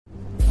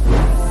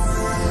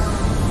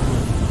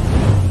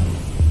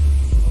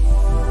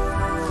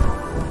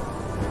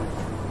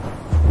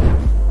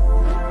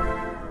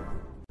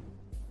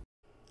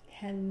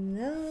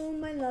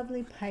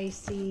Hi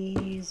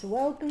Pisces,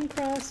 welcome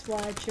cross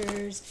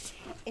watchers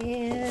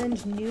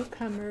and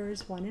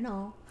newcomers, one and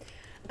all.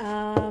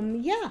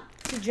 Yeah,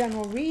 it's a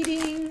general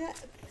reading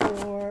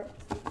for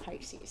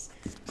Pisces,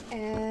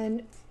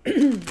 and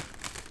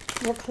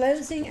we're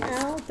closing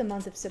out the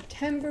month of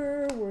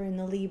September. We're in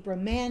the Libra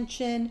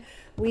mansion.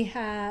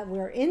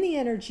 We're in the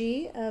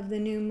energy of the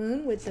new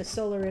moon with the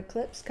solar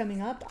eclipse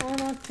coming up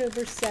on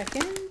October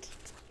 2nd.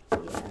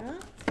 Yeah.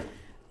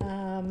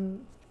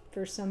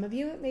 For some of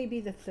you, it may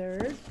be the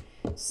 3rd.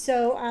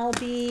 So I'll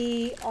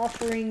be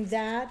offering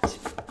that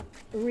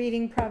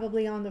reading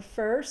probably on the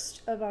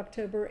 1st of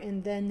October,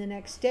 and then the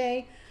next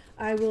day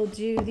I will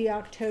do the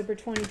October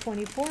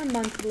 2024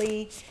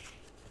 monthly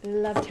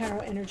Love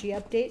Tarot Energy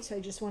Update. So I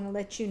just want to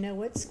let you know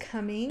what's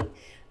coming.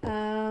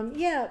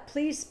 Yeah,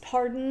 please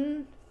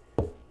pardon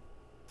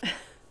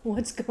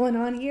what's going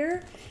on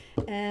here.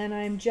 And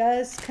I'm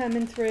just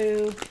coming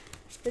through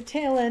the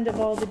tail end of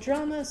all the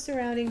drama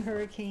surrounding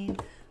Hurricane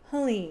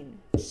Helene.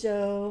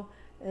 So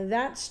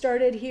that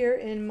started here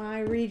in my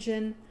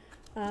region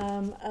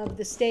of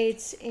the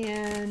States,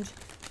 and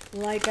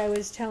like I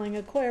was telling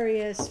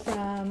Aquarius,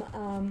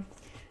 from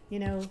you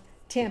know,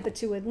 Tampa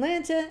to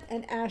Atlanta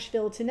and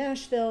Asheville to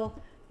Nashville,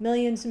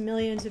 millions and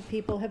millions of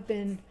people have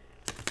been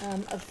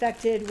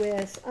affected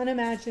with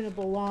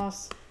unimaginable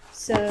loss.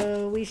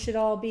 So we should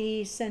all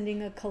be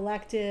sending a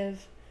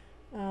collective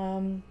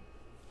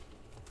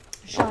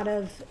shot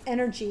of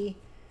energy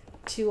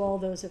to all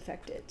those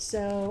affected.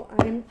 So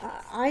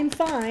I'm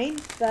fine,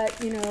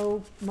 but you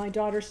know, my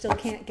daughter still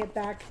can't get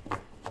back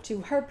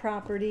to her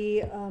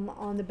property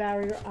on the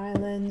barrier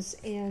islands,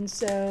 and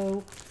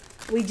so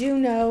we do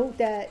know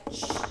that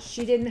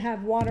she didn't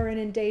have water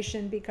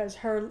inundation because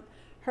her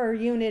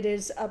unit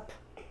is up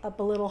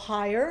a little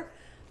higher,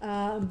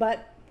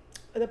 but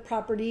the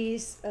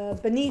properties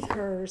beneath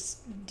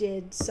hers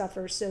did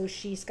suffer. So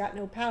she's got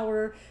no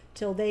power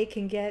till they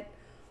can get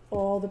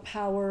all the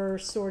power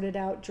sorted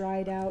out,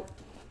 dried out,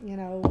 you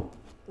know,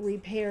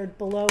 repaired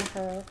below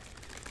her.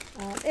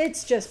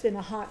 It's just been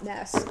a hot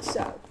mess.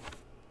 So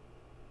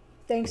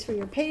thanks for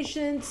your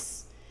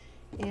patience.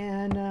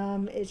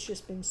 And it's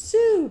just been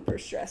super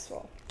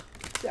stressful.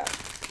 So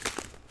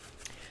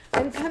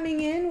I'm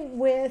coming in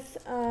with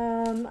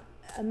a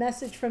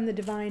message from the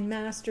Divine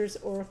Masters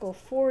Oracle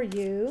for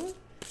you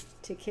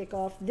to kick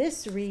off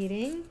this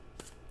reading.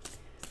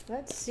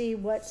 Let's see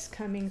what's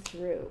coming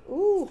through.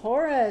 Ooh,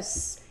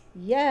 Horus.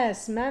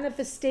 Yes,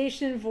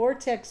 manifestation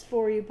vortex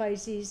for you,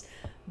 Pisces.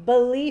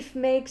 Belief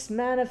makes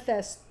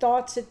manifest.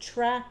 Thoughts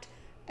attract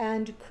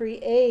and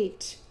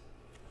create.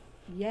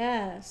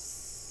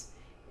 Yes.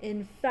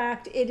 In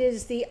fact, it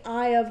is the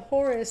Eye of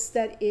Horus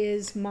that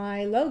is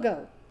my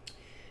logo.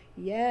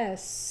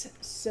 Yes.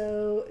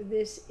 So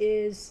this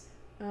is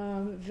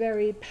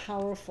very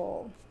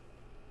powerful.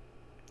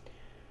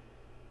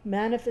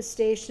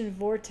 Manifestation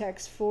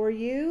vortex for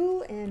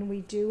you, and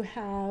we do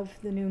have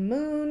the new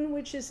moon,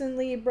 which is in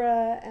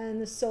Libra,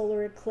 and the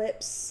solar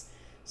eclipse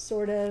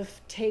sort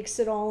of takes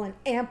it all and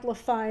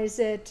amplifies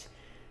it.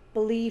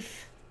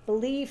 Belief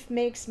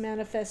makes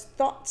manifest.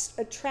 Thoughts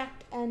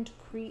attract and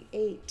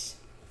create.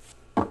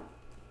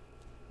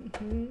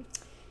 You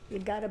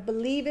gotta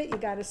believe it, you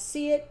gotta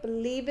see it,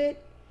 believe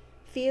it,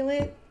 feel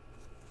it.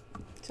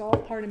 It's all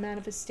part of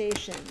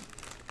manifestation.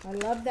 I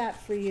love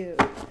that for you.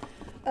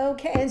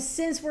 Okay, and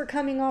since we're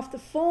coming off the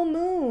full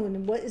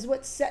moon,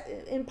 what set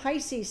in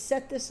Pisces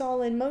set this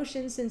all in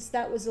motion, since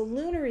that was a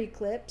lunar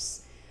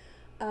eclipse.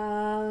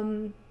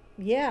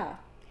 Yeah,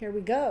 here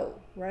we go,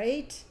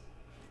 right?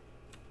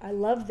 I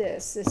love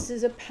this. This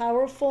is a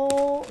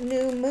powerful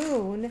new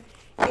moon,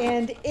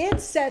 and it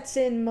sets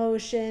in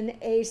motion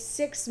a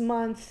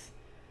 6-month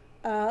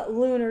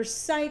lunar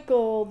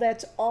cycle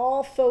that's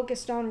all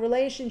focused on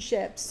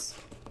relationships.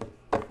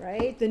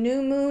 Right? The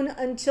new moon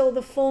until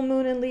the full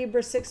moon in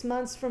Libra 6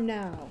 months from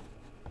now.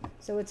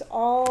 So it's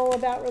all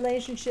about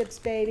relationships,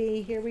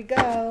 baby. Here we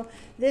go.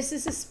 This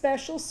is a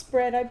special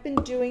spread I've been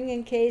doing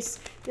in case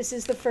this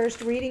is the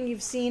first reading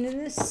you've seen in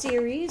this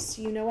series.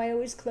 You know I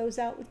always close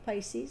out with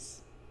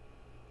Pisces.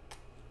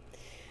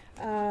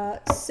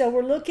 So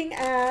we're looking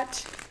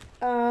at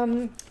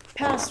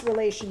past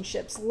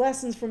relationships,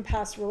 lessons from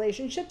past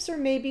relationships, or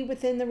maybe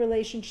within the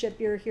relationship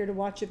you're here to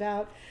watch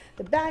about.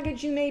 The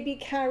baggage you may be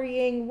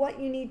carrying, what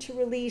you need to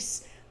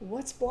release,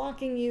 what's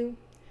blocking you,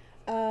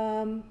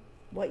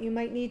 what you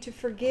might need to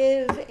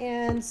forgive,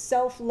 and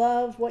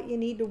self-love, what you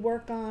need to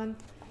work on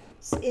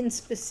in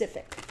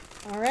specific.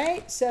 All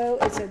right, so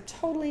it's a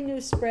totally new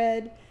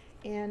spread,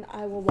 and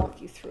I will walk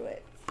you through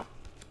it.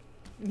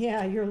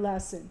 Yeah, your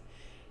lesson.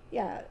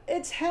 Yeah,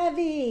 it's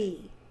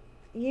heavy.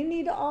 You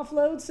need to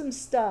offload some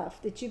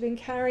stuff that you've been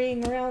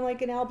carrying around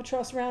like an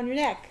albatross around your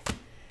neck.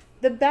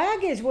 The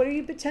baggage, what are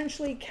you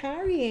potentially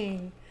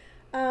carrying?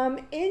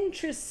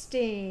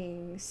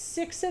 Interesting.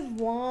 6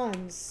 of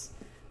Wands.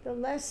 The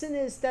lesson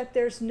is that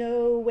there's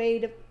no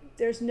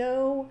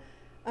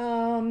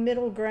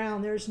middle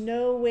ground. There's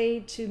no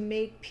way to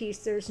make peace.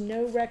 There's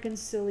no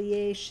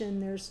reconciliation.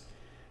 There's,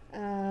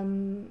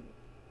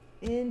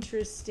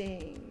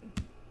 interesting.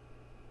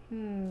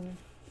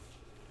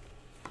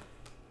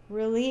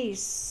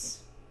 Release.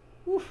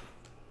 Whew.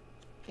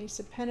 Ace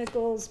of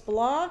Pentacles,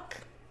 block.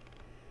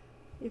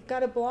 You've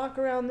got a block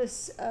around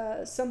this,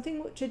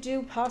 something to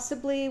do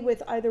possibly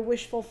with either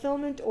wish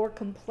fulfillment or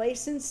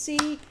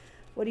complacency.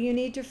 What do you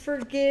need to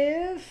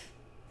forgive?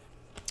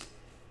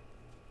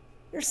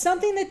 There's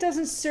something that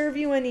doesn't serve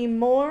you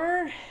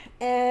anymore,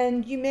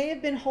 and you may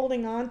have been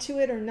holding on to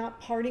it or not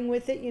parting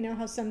with it. You know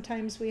how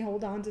sometimes we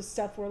hold on to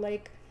stuff, we're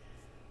like,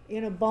 you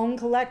know, bone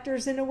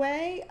collectors in a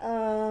way.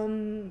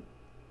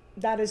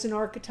 That is an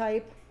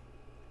archetype.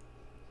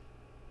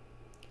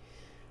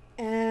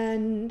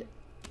 And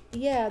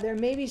yeah, there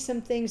may be some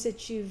things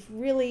that you've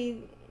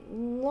really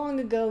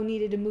long ago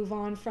needed to move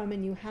on from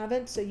and you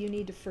haven't, so you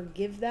need to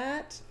forgive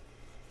that.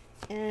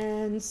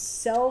 And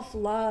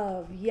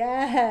self-love,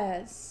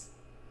 yes.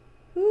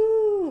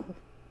 Woo.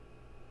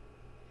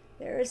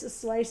 There is a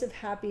slice of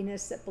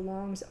happiness that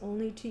belongs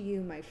only to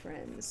you, my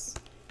friends.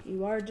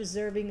 You are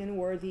deserving and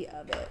worthy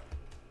of it.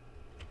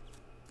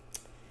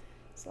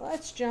 So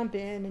let's jump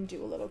in and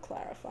do a little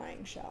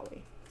clarifying, shall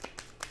we?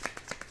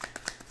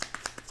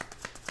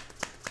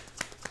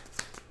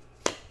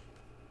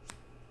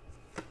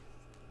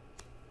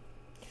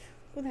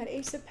 Oh, that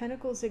Ace of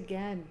Pentacles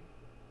again.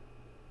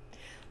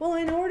 Well,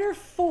 in order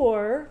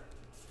for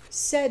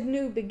said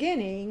new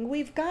beginning,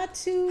 we've got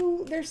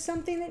to, there's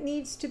something that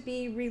needs to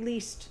be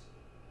released,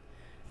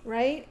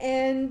 right?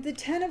 And the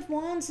Ten of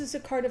Wands is a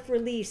card of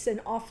release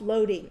and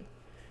offloading,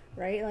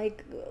 right?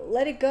 Like,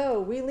 let it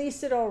go,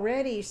 release it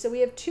already. So we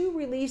have two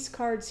release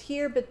cards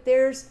here, but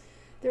there's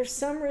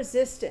some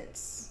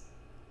resistance.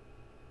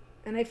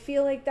 And I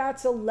feel like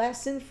that's a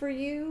lesson for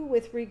you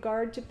with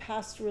regard to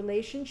past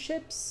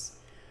relationships.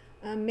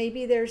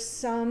 Maybe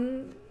there's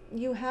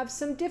you have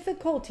some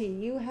difficulty,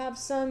 you have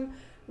some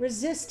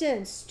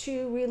resistance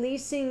to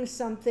releasing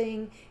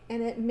something,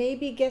 and it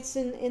maybe gets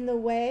in the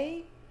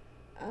way,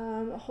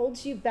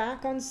 holds you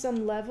back on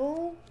some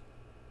level.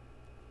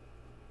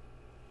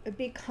 It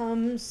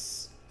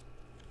becomes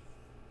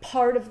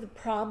part of the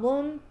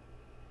problem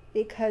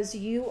because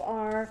you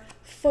are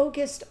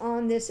focused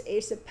on this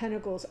Ace of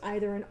Pentacles,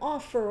 either an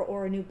offer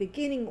or a new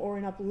beginning or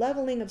an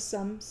up-leveling of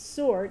some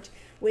sort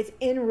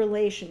within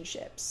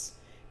relationships.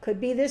 Could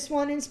be this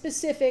one in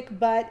specific,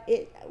 but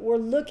we're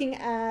looking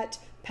at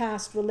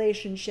past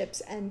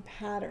relationships and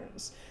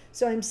patterns.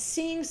 So I'm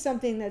seeing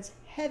something that's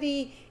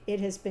heavy. It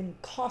has been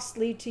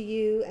costly to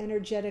you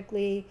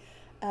energetically,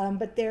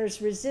 but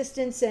there's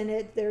resistance in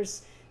it.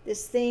 There's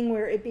this thing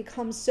where it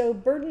becomes so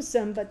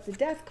burdensome, but the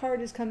Death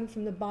card is coming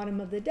from the bottom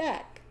of the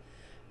deck,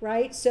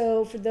 right?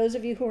 So for those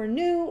of you who are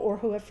new or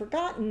who have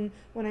forgotten,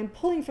 when I'm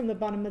pulling from the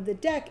bottom of the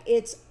deck,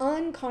 it's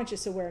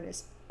unconscious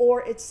awareness,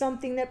 or it's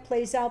something that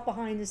plays out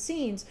behind the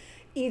scenes.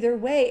 Either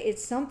way,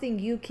 it's something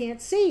you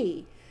can't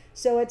see.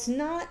 So it's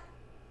not,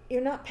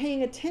 you're not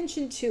paying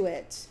attention to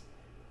it,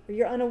 or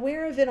you're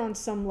unaware of it on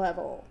some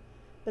level.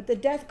 But the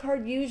Death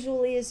card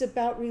usually is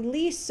about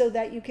release so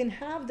that you can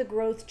have the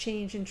growth,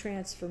 change, and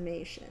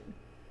transformation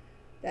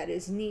that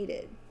is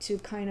needed to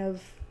kind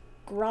of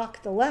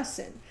grok the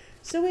lesson.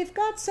 So we've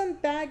got some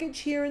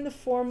baggage here in the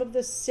form of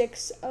the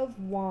Six of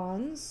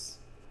Wands.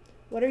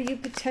 What are you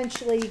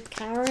potentially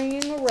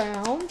carrying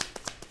around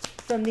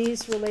from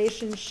these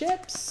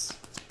relationships?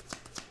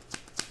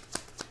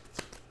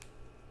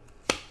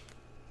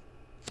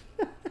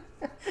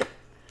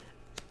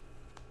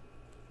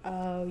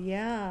 Oh,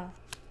 yeah.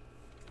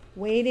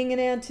 Waiting and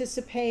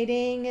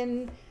anticipating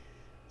and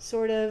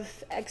sort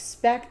of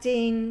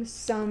expecting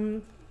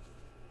some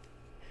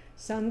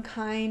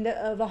kind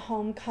of a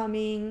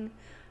homecoming,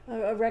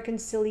 a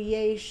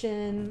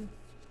reconciliation,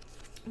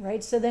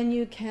 right? So then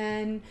you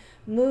can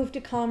move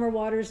to calmer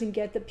waters and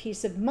get the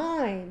peace of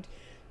mind.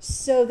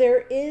 So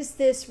there is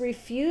this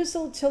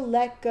refusal to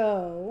let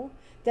go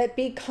that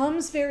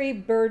becomes very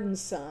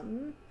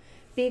burdensome,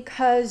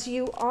 because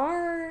you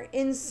are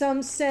in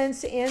some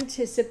sense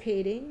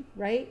anticipating,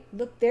 right?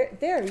 Look,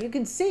 there, you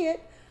can see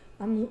it.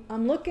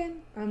 I'm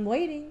looking, I'm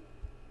waiting.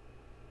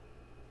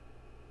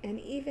 And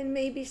even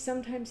maybe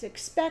sometimes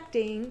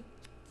expecting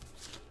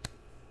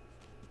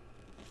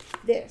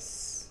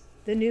this,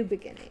 the new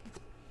beginning,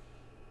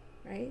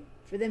 right?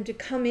 For them to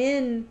come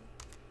in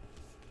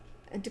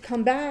and to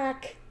come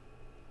back,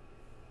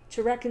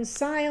 to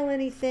reconcile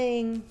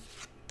anything.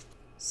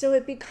 So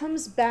it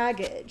becomes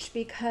baggage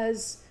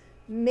because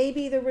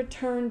maybe the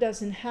return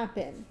doesn't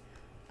happen.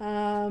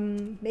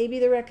 Maybe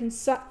the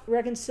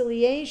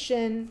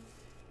reconciliation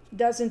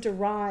doesn't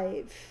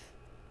arrive.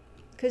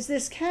 Because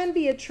this can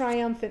be a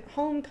triumphant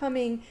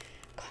homecoming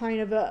kind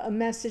of a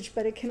message,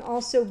 but it can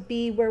also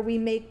be where we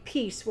make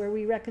peace, where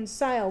we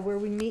reconcile, where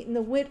we meet in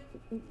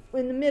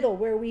the middle,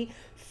 where we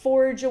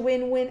forge a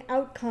win-win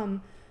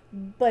outcome.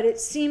 But it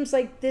seems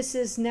like this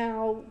is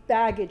now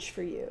baggage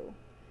for you.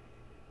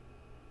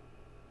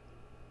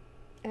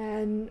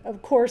 And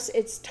of course,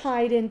 it's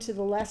tied into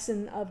the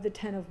lesson of the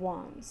Ten of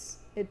Wands.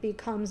 It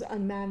becomes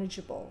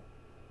unmanageable.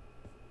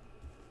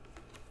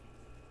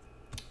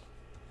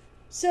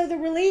 So the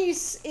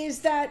release is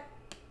that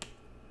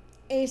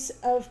Ace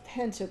of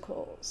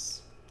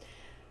Pentacles.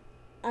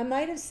 I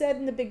might have said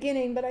in the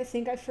beginning, but I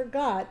think I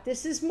forgot.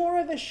 This is more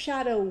of a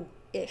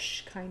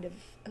shadow-ish kind of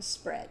a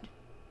spread.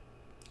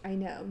 I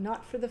know,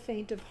 not for the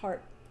faint of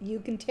heart. You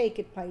can take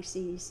it,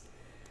 Pisces.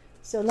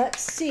 So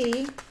let's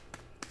see.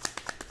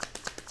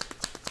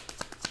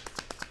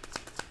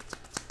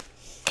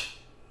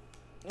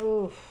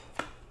 Oh,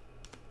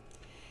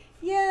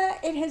 yeah,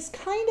 it has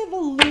kind of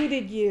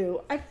eluded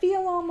you. I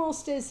feel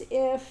almost as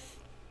if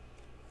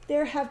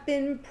there have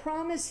been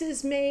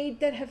promises made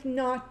that have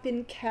not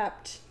been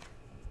kept.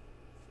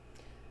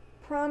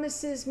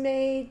 Promises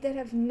made that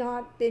have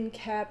not been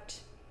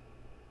kept.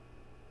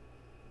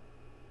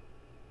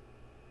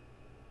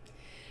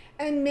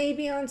 And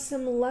maybe on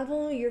some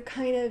level you're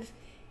kind of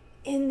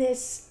in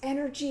this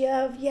energy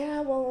of, yeah,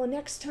 well,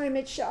 next time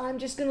I'm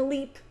just going to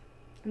leap.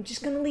 I'm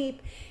just going to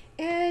leap.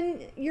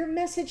 And your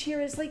message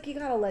here is like, you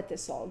got to let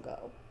this all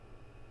go.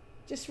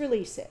 Just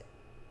release it.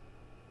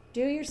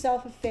 Do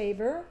yourself a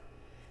favor,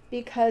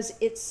 because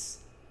it's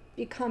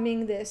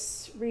becoming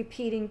this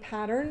repeating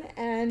pattern.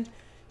 And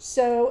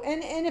so,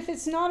 and if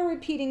it's not a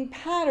repeating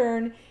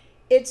pattern,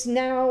 it's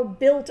now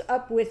built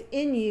up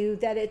within you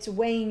that it's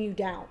weighing you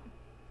down.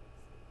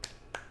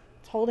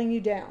 It's holding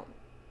you down.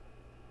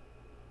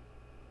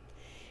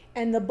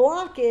 And the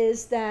block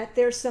is that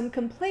there's some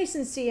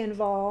complacency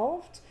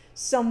involved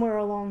somewhere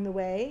along the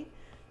way.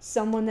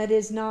 Someone that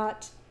is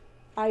not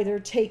either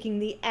taking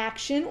the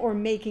action or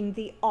making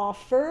the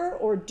offer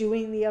or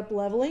doing the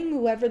up-leveling.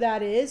 Whoever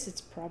that is,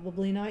 it's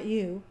probably not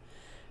you,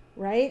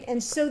 right?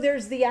 And so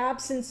there's the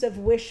absence of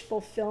wish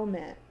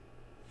fulfillment.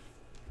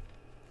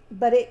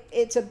 But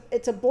it's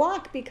a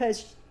block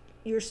because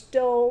you're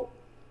still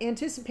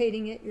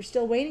anticipating it, you're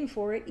still waiting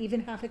for it,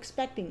 even half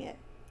expecting it.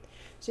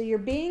 So you're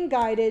being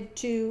guided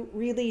to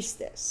release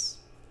this.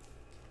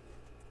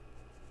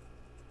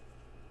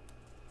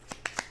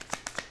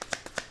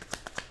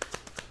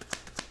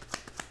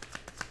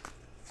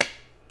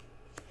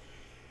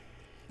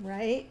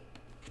 Right?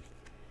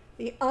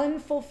 The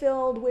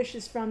unfulfilled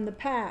wishes from the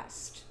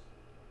past.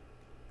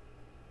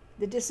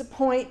 The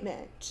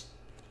disappointment.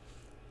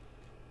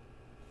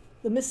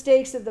 The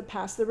mistakes of the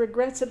past, the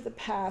regrets of the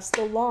past,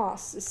 the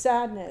loss, the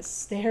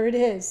sadness. There it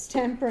is,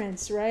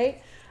 temperance,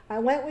 right? I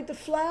went with the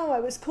flow,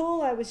 I was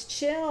cool, I was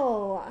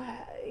chill.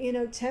 You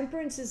know,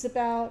 temperance is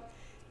about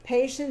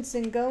patience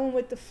and going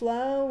with the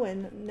flow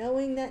and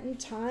knowing that in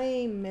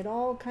time it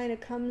all kind of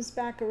comes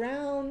back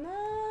around.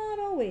 Not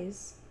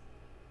always.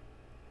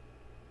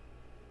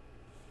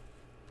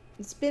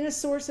 It's been a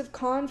source of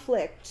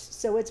conflict,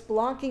 so it's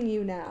blocking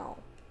you now.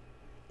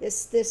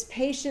 This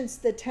patience,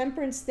 the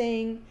temperance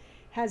thing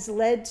has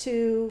led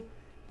to,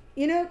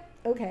 you know,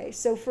 okay,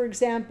 so for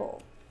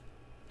example,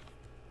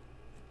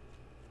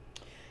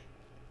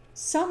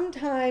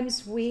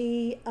 sometimes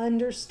we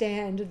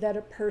understand that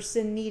a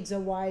person needs a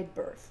wide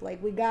berth.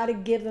 Like, we got to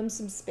give them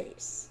some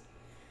space.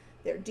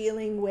 They're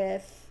dealing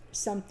with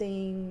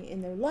something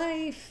in their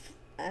life,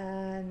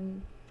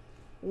 and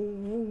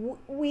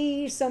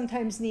we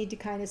sometimes need to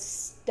kind of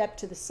step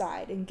to the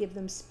side and give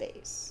them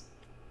space.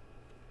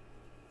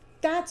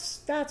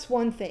 That's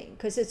one thing,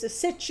 because it's a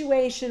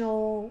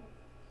situational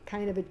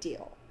kind of a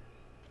deal,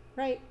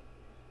 right?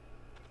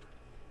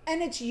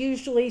 And it's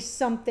usually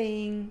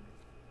something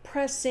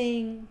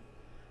pressing,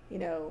 you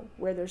know,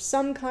 where there's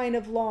some kind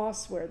of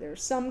loss, where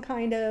there's some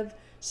kind of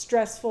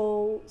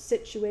stressful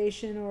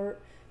situation, or,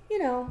 you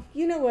know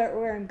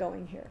where I'm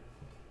going here.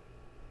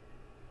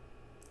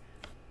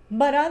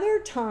 But other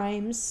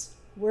times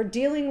we're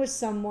dealing with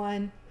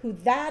someone who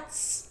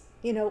that's,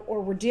 you know,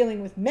 or we're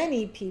dealing with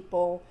many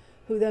people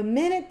who the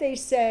minute they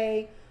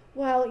say,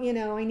 well, you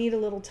know, I need a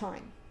little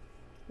time,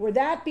 where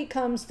that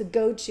becomes the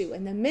go-to.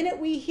 And the minute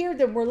we hear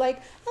them, we're like,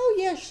 oh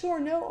yeah, sure,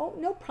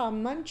 no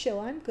problem, I'm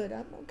chill, I'm good,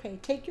 I'm okay,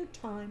 take your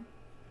time.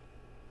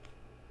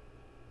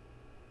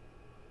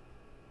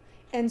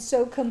 And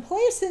so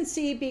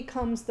complacency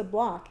becomes the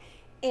block.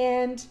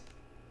 And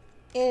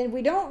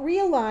we don't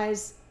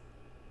realize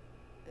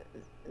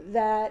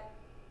that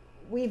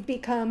we've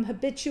become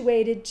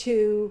habituated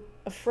to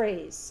a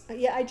phrase.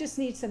 Yeah, I just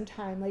need some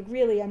time. Like,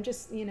 really, I'm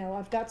just, you know,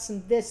 I've got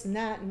some this and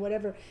that and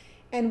whatever.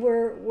 And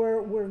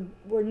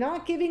we're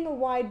not giving a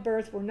wide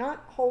berth. We're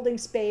not holding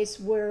space.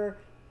 We're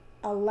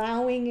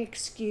allowing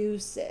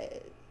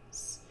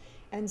excuses.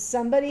 And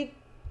somebody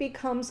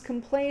becomes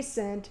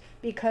complacent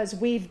because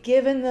we've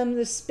given them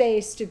the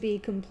space to be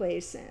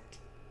complacent.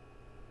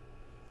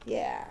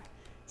 Yeah.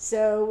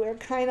 So we're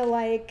kind of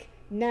like,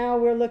 now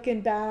we're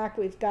looking back,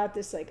 we've got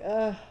this like,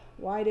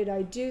 why did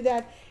I do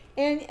that?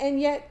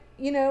 And yet,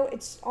 you know,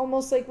 it's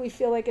almost like we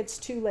feel like it's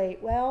too late.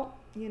 Well,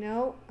 you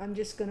know, I'm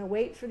just going to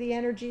wait for the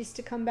energies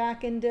to come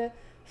back into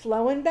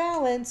flow and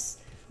balance,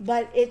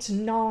 but it's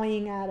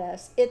gnawing at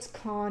us. It's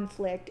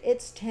conflict,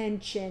 it's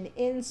tension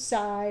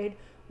inside.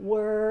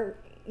 We're,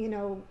 you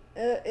know,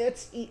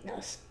 it's eating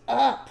us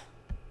up.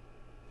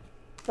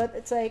 But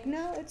it's like,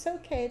 no, it's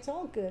okay. It's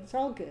all good. It's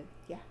all good.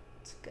 Yeah,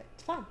 it's good.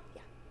 It's fine.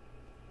 Yeah.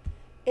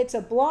 It's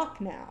a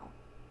block now,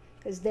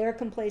 because their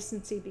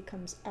complacency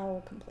becomes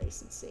our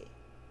complacency.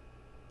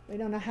 We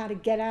don't know how to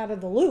get out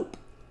of the loop.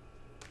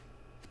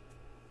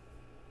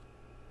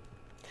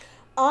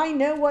 I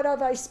know what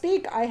of I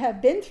speak. I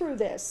have been through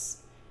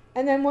this.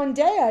 And then one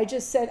day I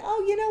just said,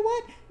 oh, you know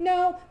what?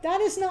 No,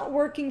 that is not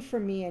working for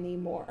me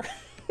anymore.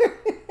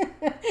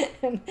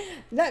 And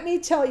let me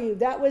tell you,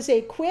 that was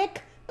a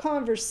quick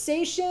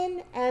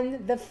conversation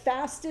and the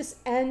fastest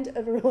end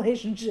of a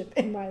relationship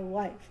in my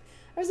life.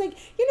 I was like,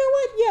 you know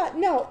what? Yeah,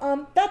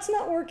 no, that's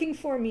not working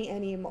for me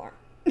anymore.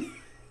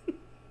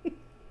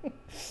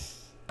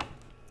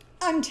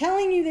 I'm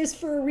telling you this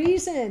for a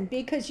reason,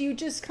 because you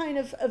just kind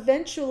of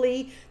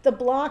eventually, the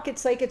block,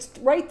 it's like it's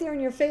right there in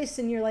your face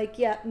and you're like,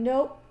 yeah,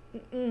 nope.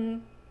 Mm-mm.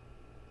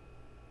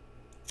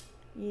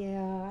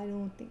 Yeah, I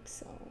don't think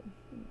so.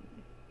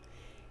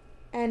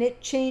 And it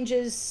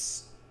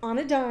changes on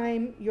a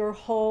dime your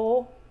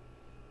whole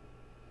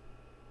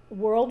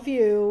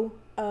worldview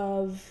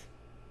of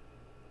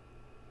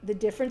the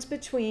difference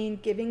between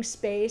giving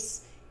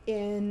space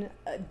in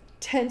a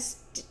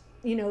tense,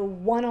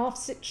 one-off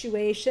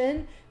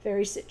situation,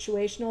 very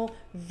situational,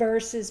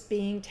 versus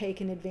being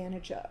taken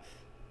advantage of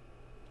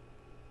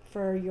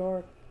for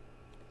your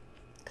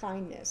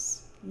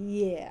kindness.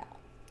 Yeah.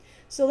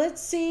 So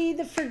let's see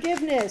the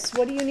forgiveness.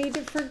 What do you need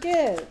to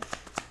forgive?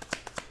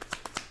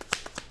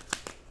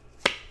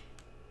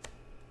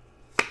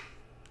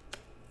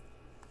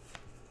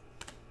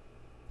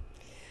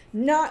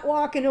 Not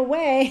walking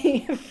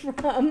away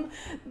from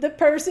the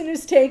person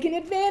who's taking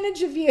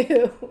advantage of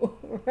you,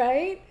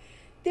 right?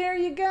 There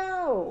you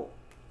go.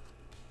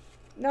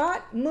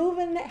 Not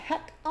moving the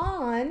heck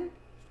on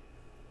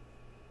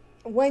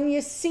when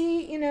you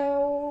see,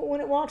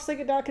 when it walks like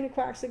a duck and it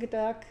quacks like a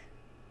duck,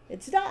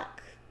 it's a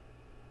duck.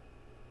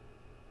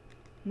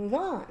 Move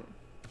on.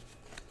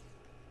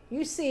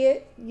 You see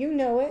it, you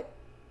know it.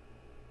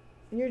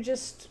 You're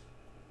just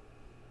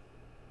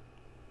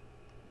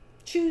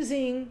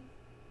choosing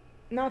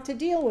not to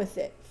deal with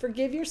it.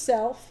 Forgive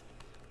yourself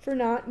for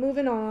not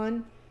moving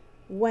on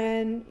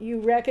when you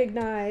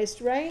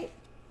recognized, right?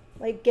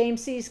 Like game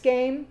sees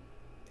game.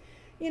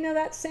 You know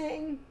that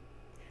saying?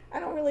 I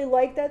don't really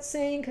like that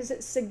saying because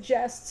it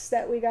suggests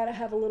that we got to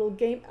have a little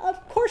game.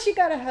 Of course you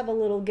got to have a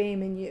little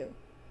game in you.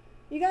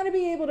 You got to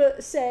be able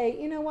to say,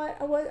 you know what?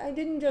 I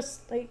didn't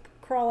just like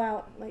crawl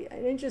out. Like I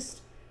didn't just,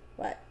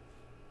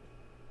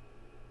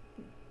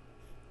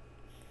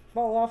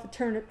 fall off a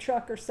turnip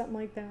truck or something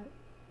like that.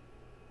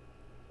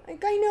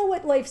 Like, I know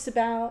what life's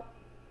about.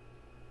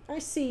 I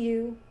see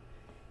you.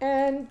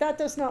 And that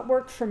does not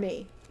work for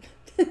me.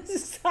 That's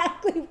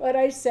exactly what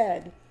I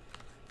said.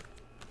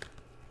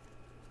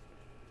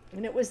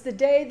 And it was the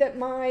day that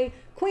my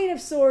Queen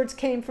of Swords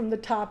came from the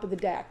top of the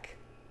deck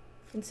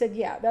and said,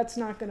 yeah, that's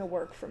not going to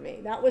work for me.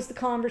 That was the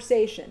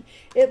conversation.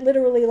 It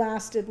literally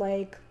lasted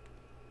like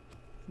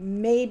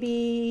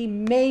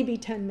maybe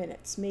 10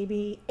 minutes,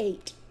 maybe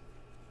 8.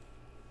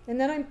 And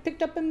then I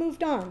picked up and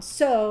moved on.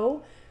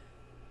 So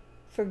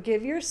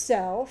forgive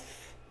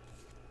yourself.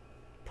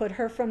 Put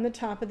her from the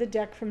top of the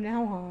deck from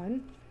now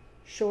on.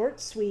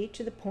 Short, sweet,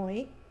 to the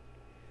point.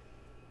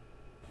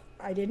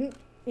 I didn't,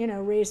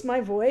 raise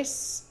my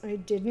voice. I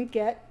didn't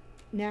get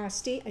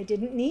nasty. I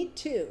didn't need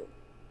to.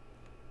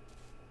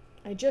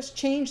 I just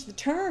changed the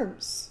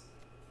terms.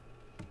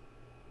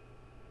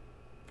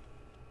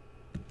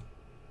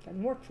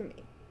 Doesn't work for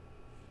me.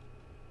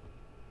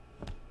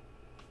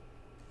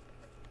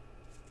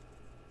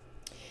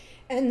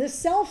 And the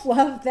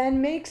self-love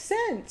then makes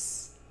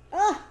sense.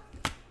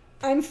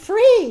 I'm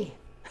free.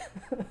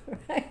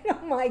 Right?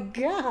 Oh my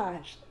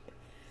gosh.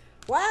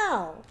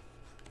 Wow.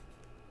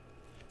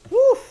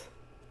 Woof.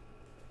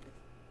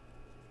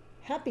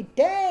 Happy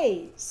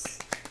days.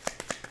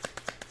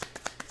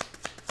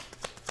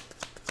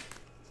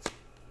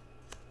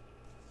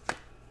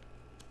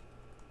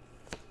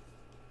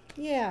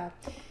 Yeah.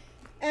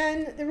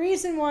 And the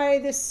reason why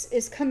this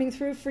is coming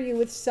through for you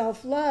with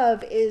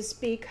self-love is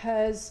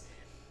because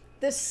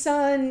the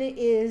sun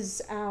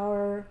is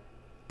our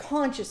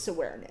conscious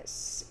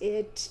awareness.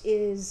 It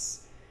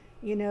is,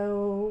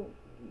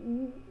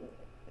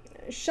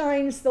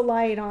 shines the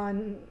light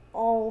on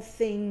all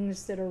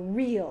things that are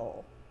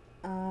real,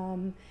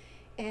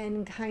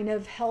 and kind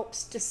of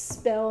helps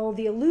dispel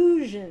the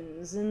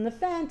illusions and the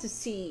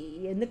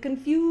fantasy and the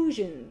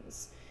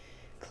confusions,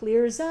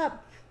 clears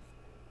up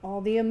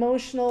all the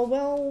emotional,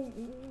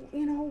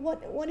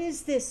 what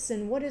is this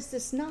and what is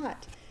this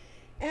not?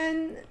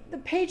 And the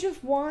Page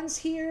of Wands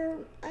here,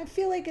 I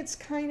feel like it's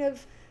kind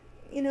of,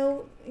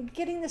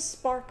 getting the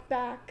spark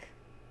back,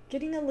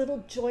 getting a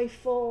little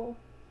joyful,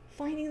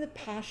 finding the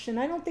passion.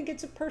 I don't think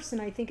it's a person.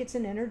 I think it's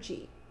an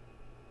energy.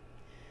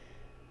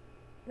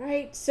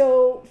 Right?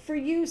 So for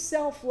you,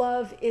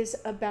 self-love is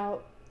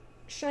about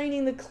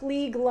shining the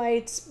Klieg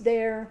lights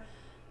there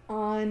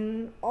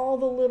on all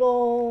the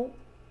little,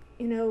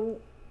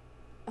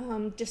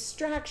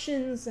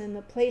 distractions and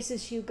the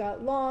places you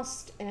got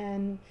lost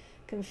and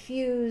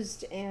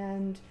confused,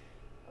 and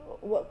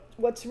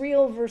what's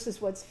real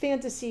versus what's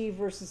fantasy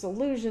versus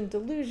illusion,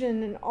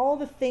 delusion, and all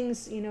the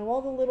things,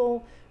 all the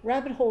little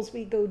rabbit holes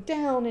we go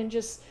down, and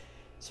just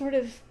sort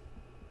of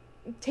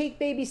take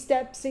baby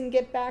steps and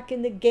get back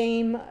in the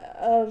game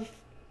of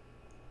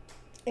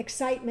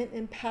excitement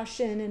and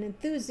passion and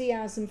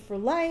enthusiasm for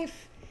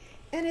life,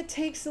 and it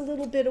takes a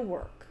little bit of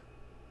work,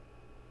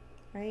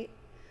 right?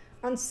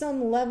 On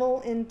some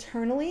level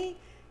internally,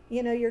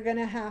 you know, you're going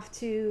to have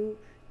to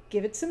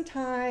give it some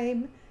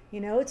time. You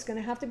know, it's going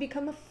to have to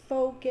become a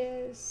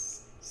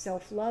focus.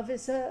 Self-love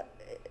is a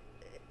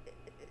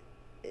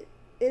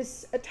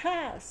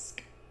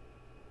task,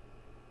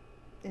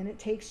 and it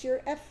takes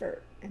your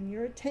effort and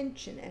your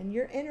attention and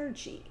your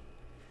energy,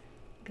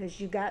 because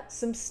you got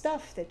some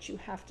stuff that you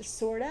have to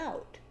sort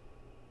out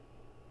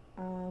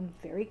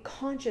very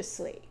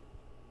consciously.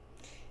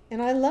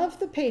 And I love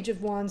the Page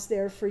of Wands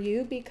there for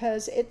you,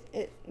 because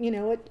it you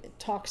know, it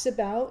talks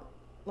about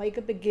like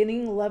a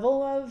beginning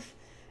level of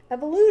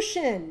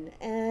evolution,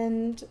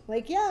 and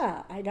like,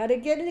 yeah, I got to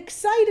get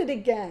excited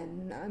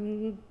again.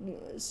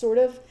 I'm sort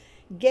of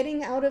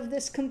getting out of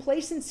this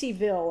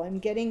complacencyville. I'm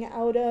getting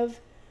out of,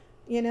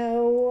 you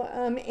know,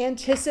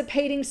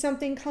 anticipating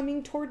something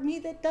coming toward me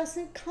that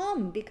doesn't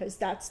come, because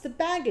that's the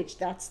baggage,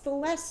 that's the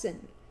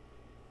lesson.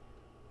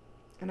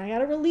 And I got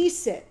to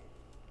release it,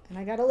 and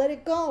I got to let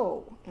it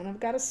go, and I've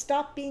got to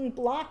stop being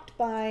blocked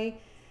by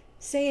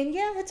saying,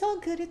 yeah, it's all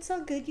good, it's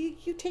all good.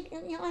 You take,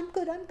 you know, I'm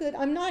good, I'm good.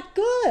 I'm not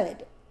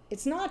good.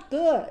 It's not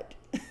good.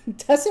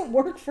 It doesn't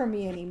work for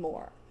me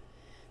anymore.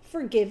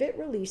 Forgive it,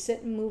 release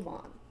it, and move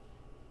on.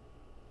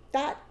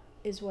 That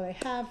is what I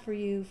have for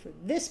you for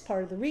this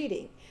part of the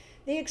reading.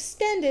 The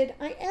extended,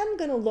 I am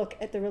going to look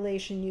at the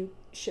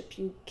relationship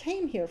you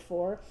came here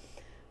for,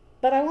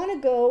 but I want to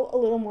go a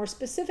little more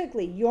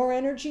specifically. Your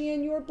energy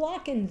and your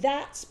block in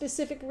that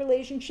specific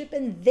relationship,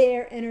 and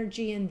their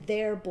energy and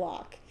their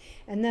block.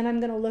 And then I'm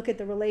going to look at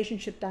the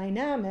relationship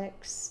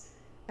dynamics,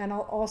 and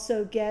I'll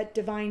also get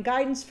divine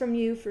guidance from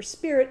you for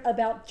spirit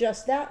about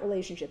just that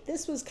relationship.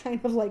 This was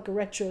kind of like a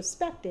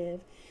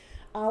retrospective.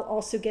 I'll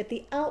also get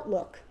the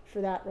outlook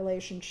for that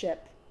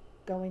relationship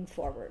going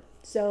forward.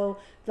 So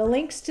the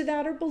links to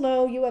that are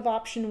below. You have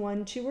option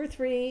 1, 2, or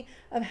 3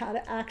 of how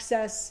to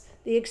access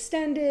the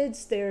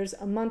extendeds. There's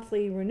a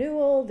monthly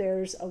renewal,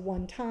 there's a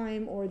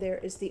one-time, or there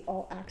is the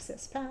all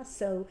access pass.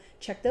 So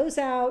check those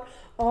out.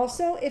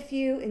 Also, if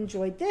you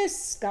enjoyed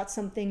this, got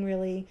something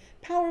really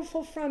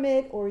powerful from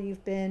it, or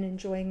you've been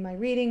enjoying my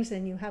readings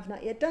and you have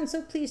not yet done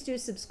so, please do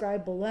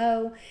subscribe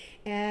below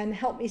and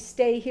help me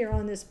stay here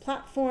on this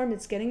platform.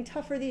 It's getting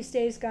tougher these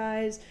days,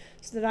 guys,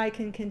 so that I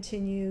can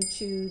continue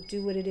to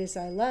do what it is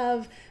I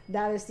love.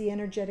 That is the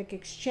energetic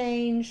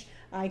exchange.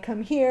 I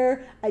come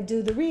here, I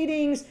do the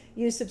readings,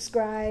 you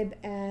subscribe,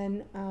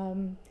 and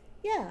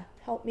yeah,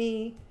 help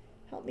me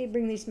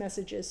bring these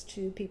messages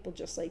to people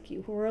just like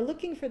you who are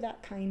looking for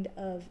that kind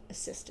of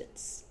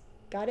assistance.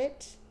 Got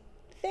it?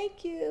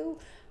 Thank you.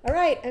 All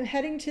right, I'm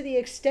heading to the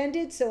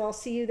extended, so I'll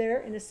see you there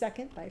in a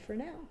second. Bye for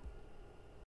now.